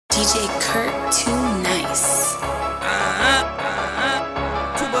DJ Kurt too nice.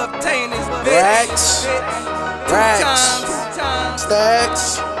 To obtain this Racks, racks,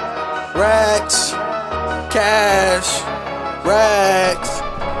 stacks, racks, cash, racks,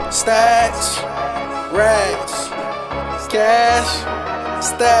 stacks, racks, cash,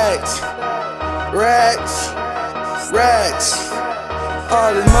 stacks, racks, racks.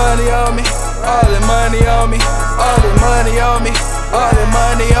 All the money on me, all the money on me, all the money on me, all the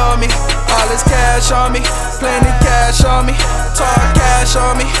money on me, all this cash on me, plenty cash on me, tall cash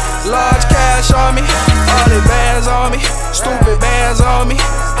on me, large cash on me, all the bands on me, stupid bands on me,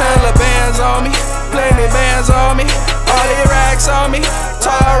 hella bands on me, plenty bands on me, all the racks on me,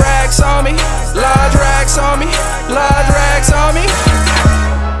 tall racks on me, large racks on me, large racks on me.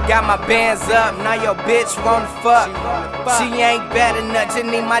 Got my bands up, now your bitch wanna fuck. She ain't bad enough, just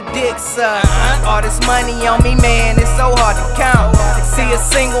need my dick sucked. All this money on me, man, it's so hard to count. See a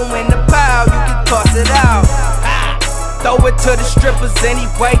single in the pile, you can toss it out. Throw it to the strippers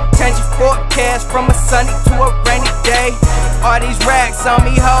anyway. Change your forecast from a sunny to a rainy day. All these racks on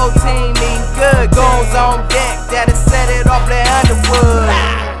me, whole team eating good. Goons on deck, that'll set it off like Underwood.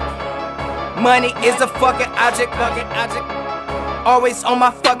 Money is a fucking object. Always on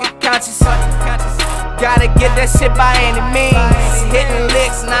my fucking conscience. Gotta get that shit by any means. Hitting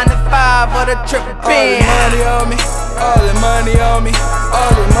licks 9 to 5 or the triple All the beam. money on me, all the money on me,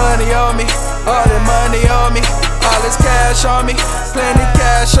 all the money on me, all the money on me, all this cash on me, plenty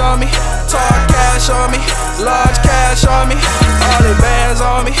cash on me, tall cash on me, large cash on me, all the bands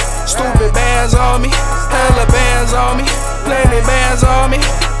on me, stupid bands on me, hella bands on me, plenty bands on me,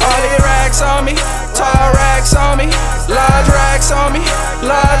 all the racks on me, tall racks on me, large racks on me,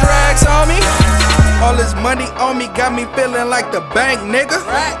 large racks on me. All this money on me got me feeling like the bank, nigga.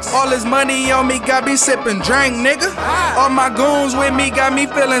 All this money on me got me sipping drink, nigga. All my goons with me got me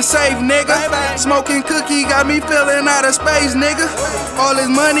feeling safe, nigga. Smoking cookie got me feeling out of space, nigga. All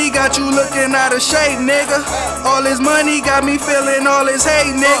this money got you looking out of shape, nigga. All this money got me feeling all this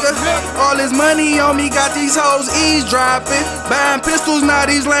hate, nigga. All this money on me got these hoes eavesdropping. Buying pistols, now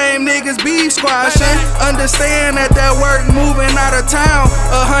these lame niggas beef squashing. Understand that work moving out of town.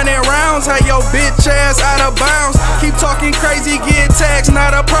 100 rounds, how your bitch ass out of bounds. Keep talking crazy, get taxed,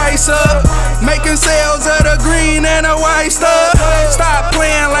 not a price up. Making sales of the green and the white stuff. Stop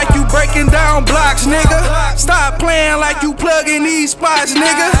playing like you breaking down blocks, nigga. Stop playing like you plugging these spots,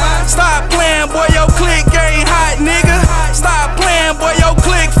 nigga. Stop playing, boy, your clique ain't hot, nigga. Stop playing, boy, your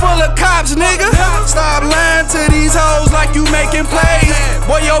clique full of cops, nigga. Stop lying to these hoes like you making plays.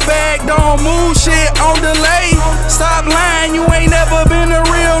 Boy, your bag don't move, shit on delay. Stop lying, you ain't never been a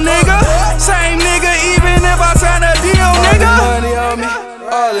real nigga. Same nigga, even if I sign a deal, nigga.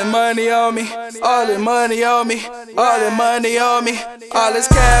 All the money on me, all the money on me, all the money on me, all this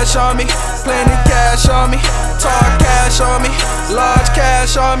cash on me, plenty cash on me, tall cash on me, large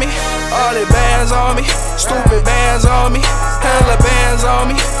cash on me, all the bands on me, stupid bands on me, hella bands on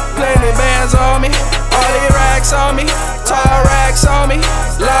me, plenty bands on me, all the racks on me, tall racks on me,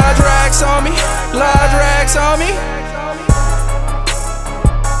 large racks on me, large racks on me.